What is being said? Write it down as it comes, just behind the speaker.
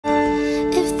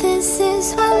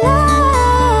is what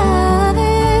love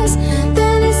is,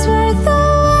 then it's worth the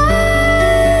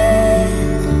wait.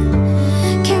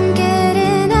 Can't get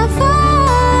enough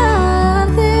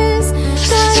of this.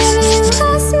 Gotta leave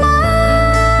us mine.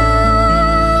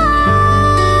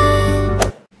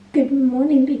 Good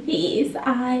morning, babies.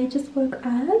 I just woke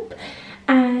up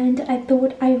and I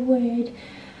thought I would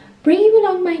bring you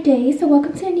along my day. So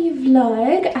welcome to a new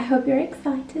vlog. I hope you're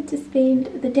excited to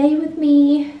spend the day with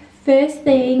me. First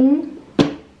thing,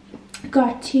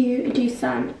 got to do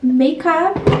some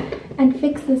makeup and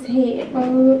fix this hair.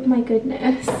 Oh my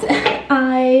goodness.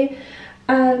 I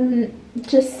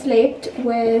just slept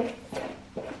with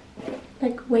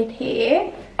like wet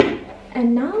hair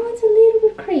and now it's a little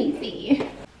bit crazy.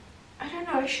 I don't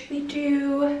know, should we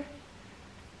do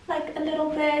like a little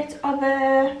bit of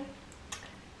a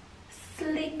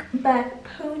slick back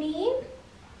pony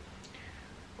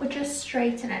or just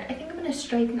straighten it? I think I'm going to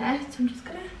straighten it, so I'm just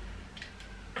going to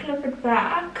clip it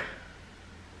back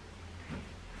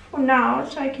for now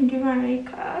so I can do my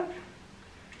makeup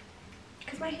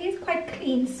because my hair is quite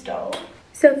clean still.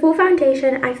 So for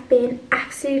foundation, I've been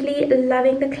absolutely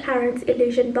loving the Clarins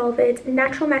Illusion Velvet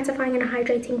Natural Mattifying and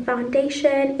Hydrating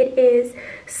Foundation. It is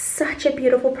such a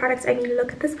beautiful product. I mean,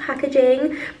 look at this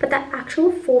packaging, but the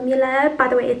actual formula, by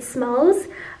the way, it smells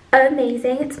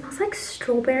amazing. It smells like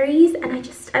strawberries, and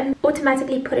I'm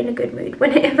automatically put in a good mood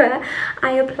whenever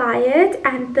I apply it.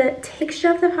 And the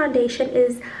texture of the foundation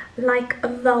is like a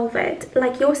velvet,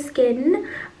 like your skin,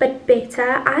 but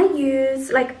better. I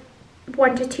use like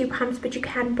 1 to 2 pumps, but you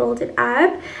can build it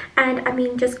up, and I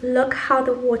mean, just look how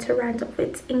the water runs off.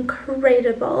 It's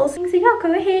incredible. So yeah,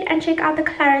 go ahead and check out the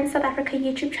Clarins South Africa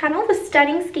YouTube channel for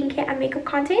stunning skincare and makeup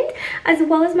content, as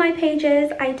well as my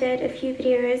pages. I did a few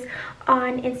videos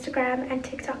on Instagram and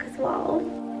TikTok as well.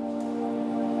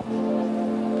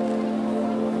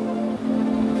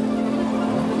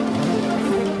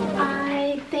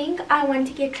 I think I want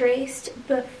to get dressed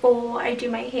before I do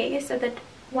my hair so that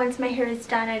once my hair is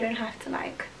done, I don't have to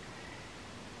like,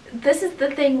 this is the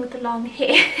thing with the long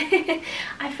hair.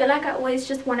 I feel like I always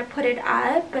just want to put it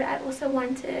up, but I also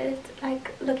want it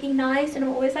like looking nice, and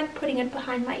I'm always like putting it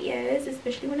behind my ears,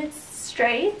 especially when it's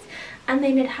straight and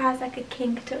then it has like a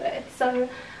kink to it. So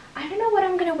I don't know what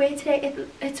I'm gonna wear today.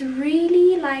 It's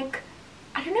really like,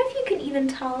 I don't know if you can even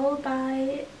tell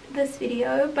by this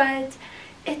video, but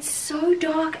it's so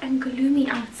dark and gloomy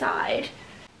outside.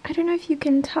 I don't know if you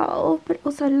can tell, but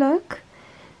also look,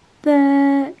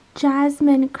 the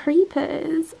jasmine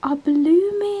creepers are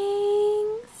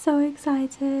blooming. So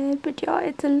excited, but yeah,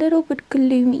 it's a little bit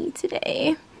gloomy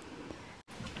today.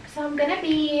 So I'm gonna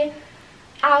be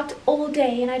out all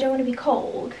day and I don't want to be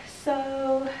cold,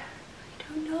 so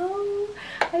I don't know,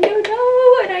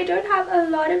 and I don't have a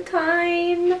lot of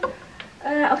time.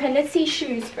 Okay, let's see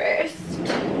shoes first.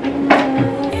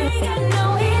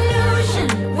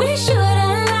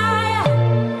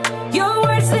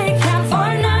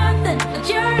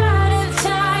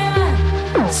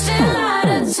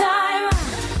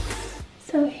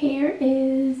 So hair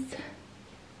is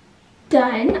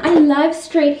done. I love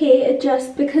straight hair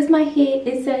just because my hair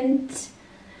isn't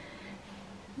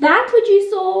that what you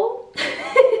saw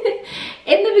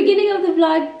in the beginning of the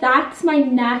vlog. That's my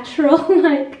natural,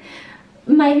 like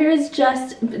my hair is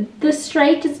just, the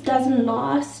straight just doesn't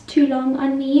last too long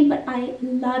on me, but I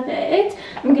love it.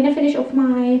 I'm gonna finish off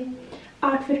my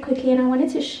outfit quickly, and I wanted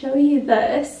to show you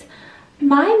this.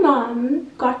 My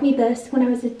mom got me this when I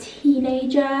was a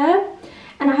teenager,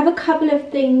 and I have a couple of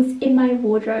things in my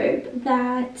wardrobe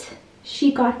that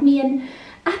she got me, and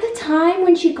at the time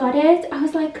when she got it, I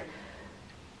was like,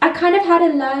 I kind of had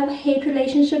a love-hate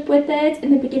relationship with it.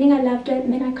 In the beginning I loved it,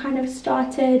 and then I kind of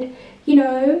started, you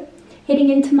know, heading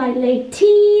into my late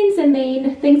teens, and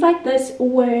then things like this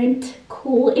weren't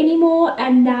cool anymore,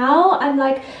 and now I'm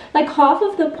like half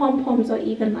of the pom-poms are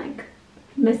even like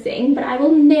missing, but I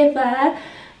will never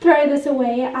throw this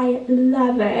away. I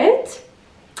love it,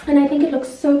 and I think it looks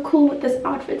so cool with this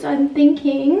outfit. So I'm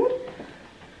thinking,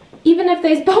 even if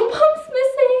there's pom-poms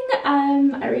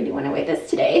missing, I really want to wear this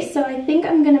today. So I think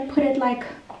I'm gonna put it like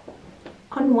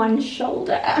on one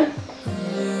shoulder.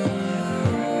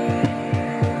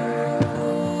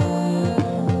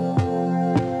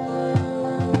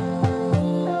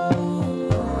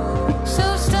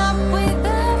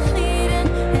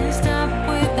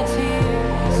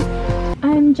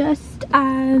 I'm just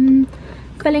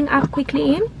filling up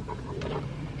quickly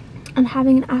and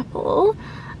having an apple.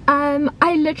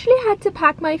 I literally had to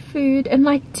pack my food in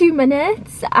like 2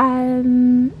 minutes. I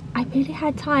barely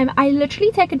had time. I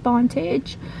literally take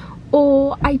advantage,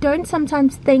 or I don't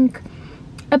sometimes think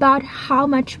about how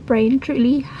much brain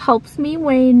truly helps me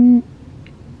when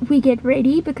we get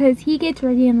ready, because he gets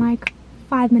ready in like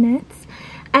 5 minutes.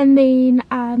 And then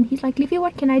he's like, Livy,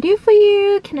 what can I do for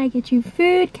you? Can I get you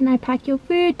food? Can I pack your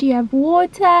food? Do you have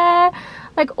water?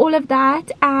 Like all of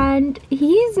that. And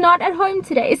he's not at home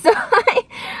today, so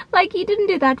like he didn't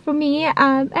do that for me,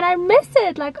 and I miss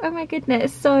it, like, oh my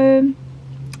goodness. So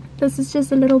this is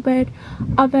just a little bit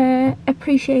of a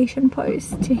appreciation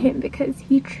post to him, because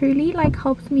he truly like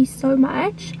helps me so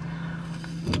much.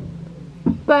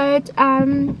 But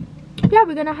yeah,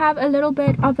 we're gonna have a little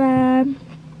bit of a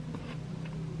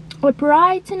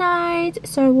braai tonight,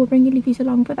 so we'll bring you Livy's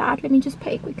along for that. Let me just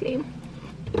pay quickly.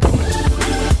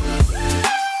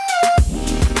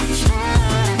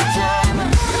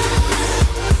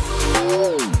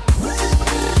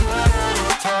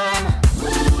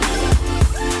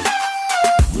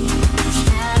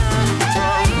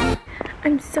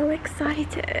 I'm so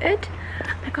excited.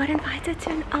 I got invited to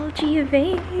an 𝘰𝘪𝘥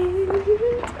event.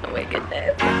 Oh my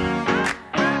goodness.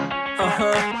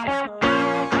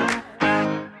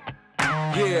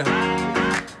 Yeah.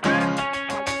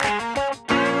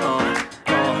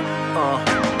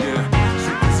 Yeah.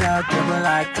 Shit out there, we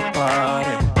like to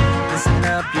party. Listen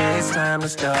up, yeah, it's time to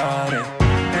start it.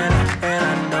 And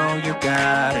I know you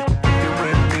got it. You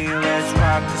with me, let's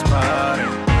rock this party.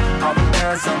 All the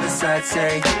girls on the side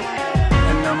say,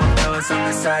 and all my fellas on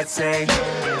the side say,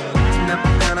 tonight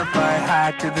we're gonna fly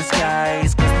high to the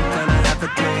skies, 'cause we're gonna have a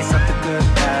taste of the good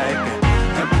life.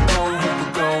 Here we go, here we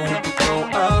go, here we go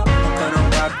up. We're gonna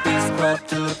rock this club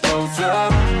till it goes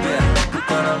up. Yeah, we're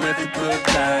gonna live a good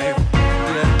life.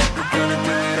 Yeah, we're gonna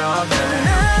do it all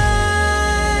night.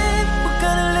 We're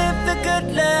gonna live the good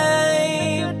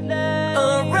life.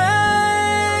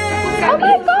 Alright. Oh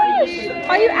my gosh!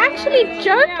 Are you actually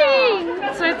joking?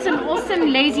 So it's an awesome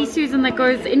lazy Susan that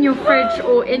goes in your fridge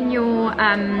or in your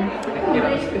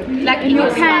like in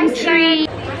your pantry.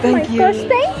 Thank you. Gosh,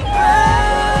 thank you.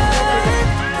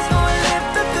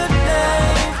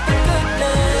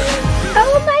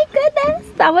 Oh my goodness,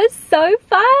 that was so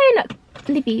fun.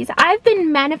 Livy's, I've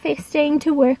been manifesting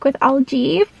to work with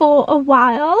𝘰𝘪𝘥 for a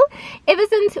while. Ever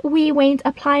since we went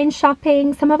appliance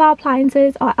shopping, some of our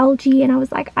appliances are 𝘰𝘪𝘥, and I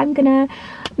was like,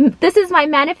 this is my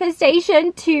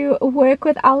manifestation to work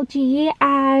with 𝘰𝘪𝘥.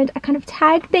 And I kind of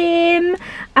tagged them,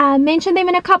 mentioned them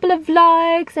in a couple of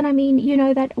vlogs, and I mean, you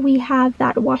know that we have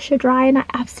that washer dryer and I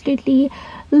absolutely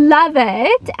love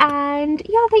it. And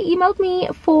yeah, they emailed me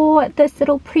for this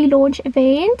little pre-launch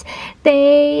event.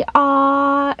 They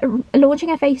are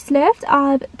launching a facelift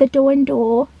of the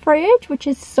𝘸𝘪𝘥 fridge, which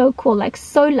is so cool, like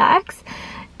so luxe.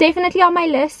 Definitely on my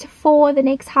list for the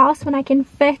next house when I can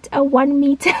fit a 1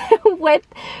 meter width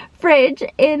fridge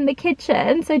in the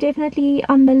kitchen. So definitely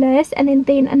on the list. And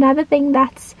then another thing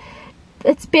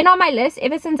it's been on my list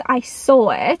ever since I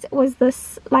saw it was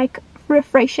this like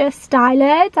refresher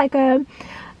styler. It's like a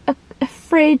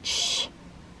fridge.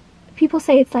 People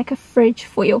say it's like a fridge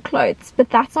for your clothes, but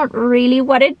that's not really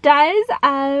what it does.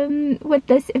 With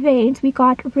this event, we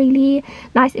got really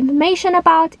nice information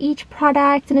about each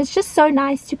product, and it's just so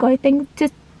nice to go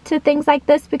to things like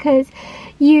this, because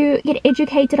you get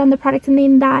educated on the product, and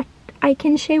then that I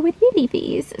can share with you,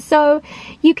 Livy's. So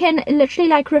you can literally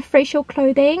like refresh your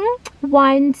clothing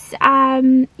once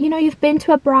you know you've been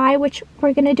to a braai, which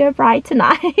we're gonna do a braai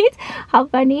tonight. How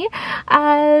funny.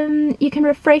 You can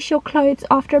refresh your clothes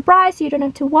after a braai, so you don't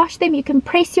have to wash them. You can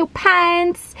press your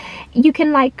pants, you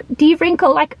can like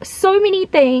de-wrinkle, like so many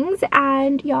things.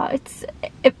 And yeah,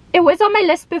 it was on my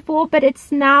list before, but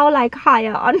it's now like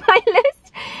higher on my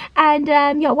list. And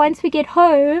yeah, once we get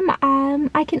home,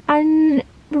 I can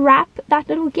unwrap that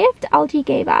little gift 𝘰𝘪𝘥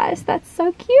gave us. That's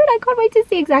so cute. I can't wait to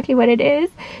see exactly what it is.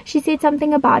 She said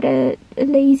something about a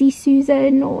lazy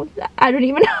Susan, or I don't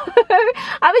even know.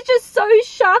 I was just so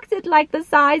shocked at like the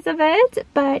size of it.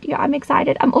 But yeah, I'm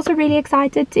excited. I'm also really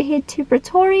excited to head to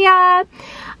Pretoria.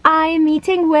 I'm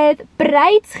meeting with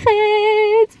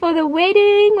bruidsgids for the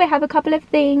wedding. We have a couple of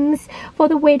things for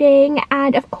the wedding,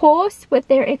 and of course with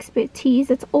their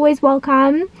expertise, it's always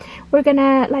welcome. We're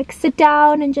gonna like sit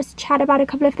down and just chat about a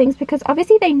couple of things, because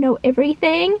obviously they know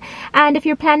everything. And if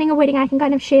you're planning a wedding, I can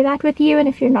kind of share that with you, and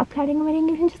if you're not planning a wedding,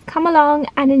 you can just come along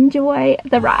and enjoy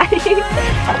the ride.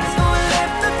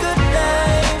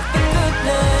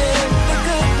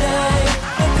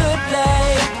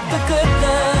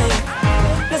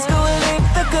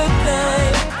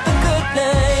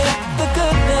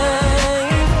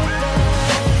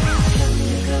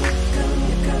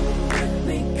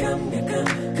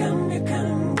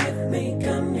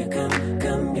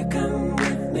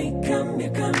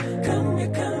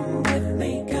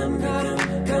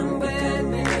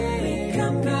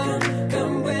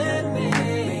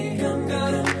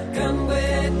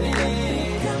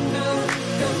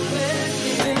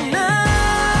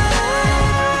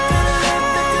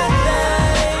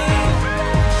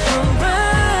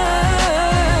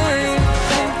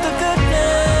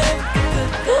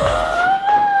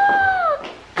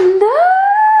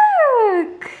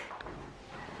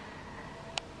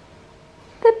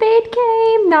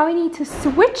 to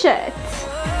switch it.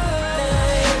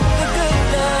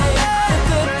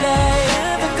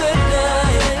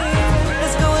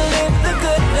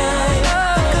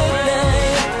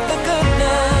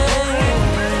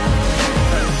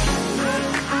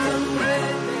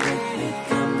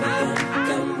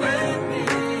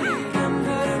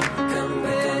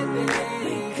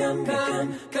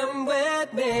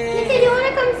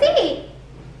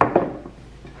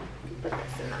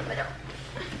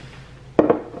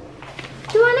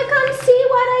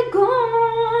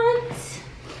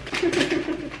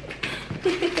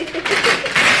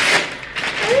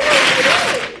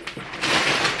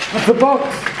 What's the box?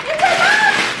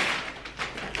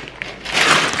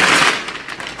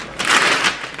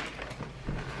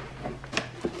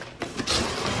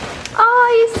 Oh,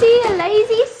 you see, a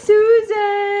lazy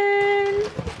Susan.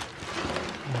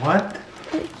 What?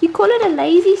 You call it a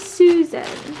lazy Susan.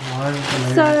 What is the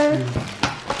lazy So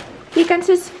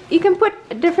Susan? you can put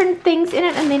different things in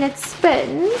it and then it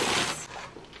spins.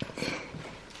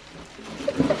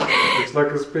 It's like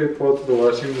a spare part of the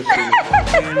washing machine.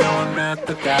 You know I'm not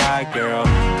the guy, girl.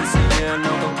 This year, know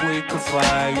that we could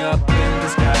fly up in the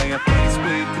sky. A place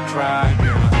we could try,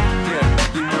 girl.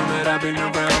 Yeah, you know that I've been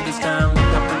around this time,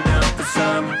 look up and down for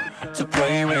some to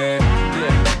play with.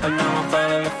 Yeah, I know I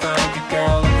finally found you,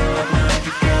 girl. I know I found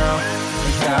you, girl.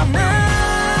 You got me.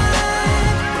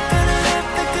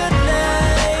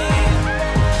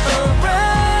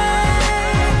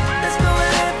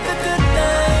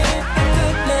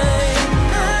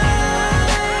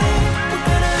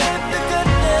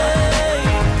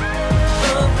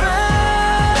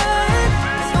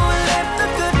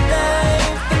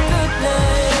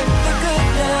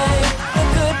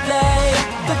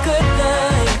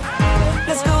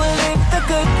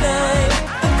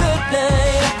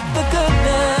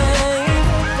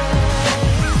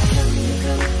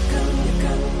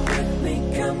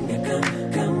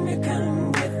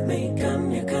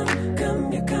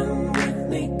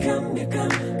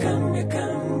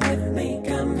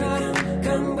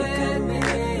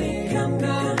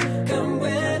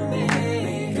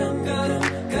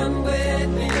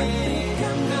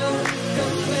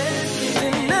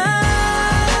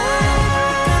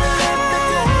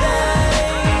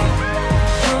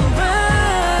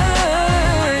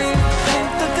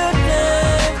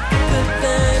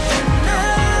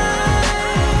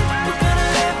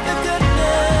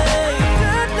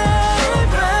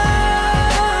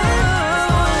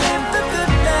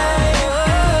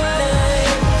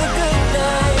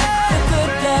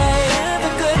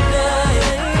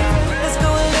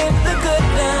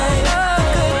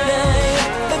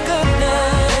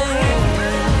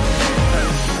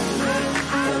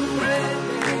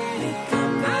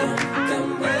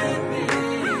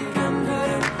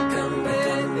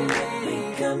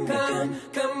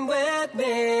 Come with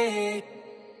me.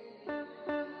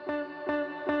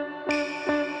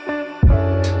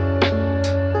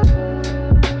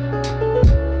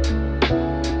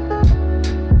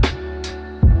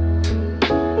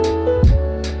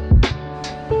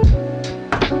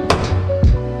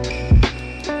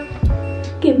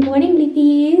 Good morning,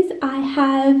 Livies. I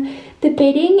have the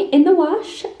bedding in the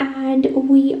wash and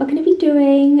we are going to be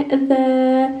doing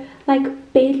the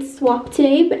bed swap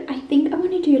today, but I think I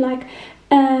want to do like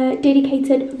a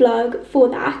dedicated vlog for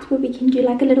that where we can do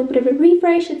like a little bit of a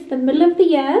refresh. It's the middle of the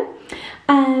year.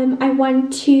 I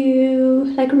want to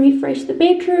like refresh the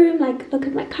bedroom, like look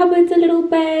at my cupboards a little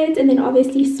bit, and then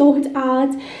obviously sort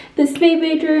out the spare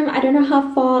bedroom. I don't know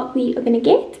how far we are going to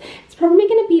get. It's probably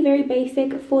going to be very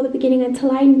basic for the beginning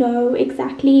until I know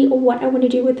exactly what I want to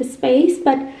do with the space,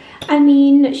 but I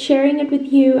mean sharing it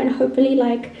with you and hopefully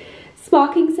like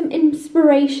sparking some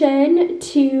inspiration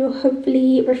to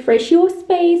hopefully refresh your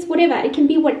space, whatever. It can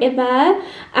be whatever.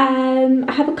 I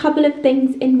have a couple of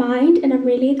things in mind and I'm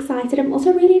really excited. I'm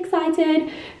also really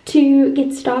excited to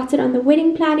get started on the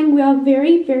wedding planning. We are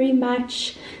very, very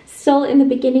much still in the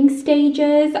beginning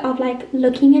stages of like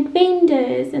looking at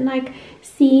vendors and like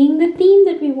seeing the theme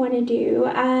that we want to do,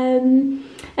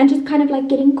 and just kind of like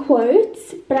getting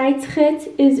quotes.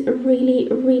 𝘷𝘪𝘥𝘰 is really,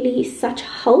 really such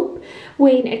help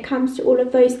when it comes to all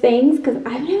of those things, because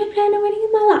I've never planned a wedding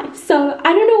in my life, so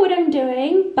I don't know what I'm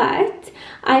doing, but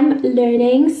I'm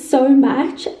learning so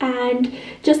much and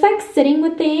just like sitting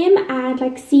with them and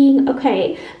like seeing,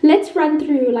 okay, let's run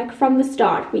through like from the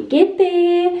start. We get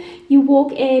there, you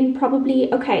walk in,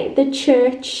 probably, okay, the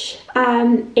church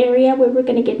area where we're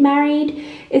going to get married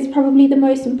is probably the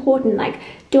most important. Like,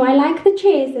 do I like the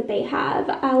chairs that they have?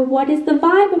 What is the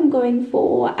vibe I'm going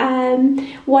for?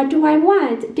 What do I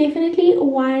want? Definitely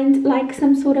want like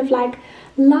some sort of like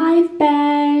live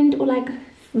band or like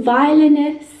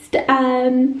violinist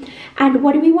next, and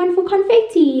what do we want for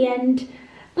confetti, and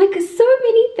like so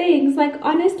many things, like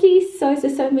honestly so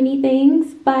many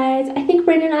things. But I think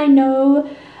Brendan and I know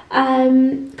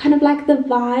kind of like the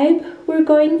vibe we're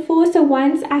going for. So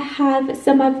once I have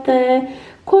some of the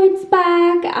quotes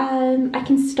back, I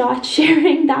can start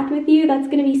sharing that with you. That's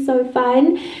going to be so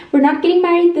fun. We're not getting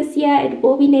married this year, it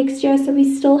will be next year, so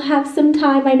we still have some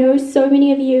time. I know so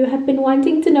many of you have been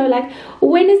wanting to know, like,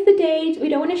 when is the date. We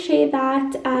don't want to share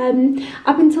that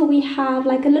up until we have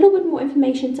like a little bit more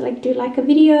information to like do like a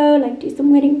video, like do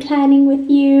some wedding planning with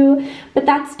you. But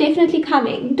that's definitely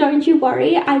coming, don't you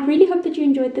worry. I really hope that you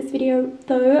enjoyed this video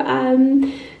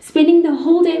though. Spending the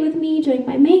whole day with me, doing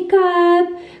my makeup,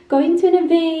 going to an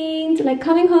event, like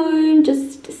coming home,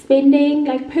 just spending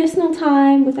like personal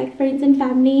time with like friends and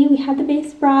family. We had the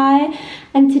best braai,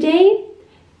 and today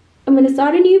I'm going to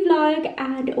start a new vlog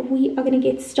and we are going to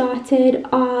get started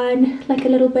on like a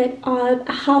little bit of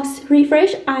a house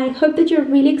refresh. I hope that you're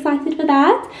really excited for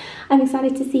that. I'm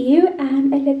excited to see you,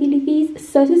 and I love you Livies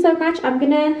so much. I'm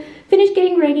going to finish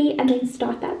getting ready and then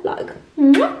start that vlog.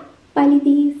 Mwah! Bye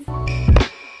Livies.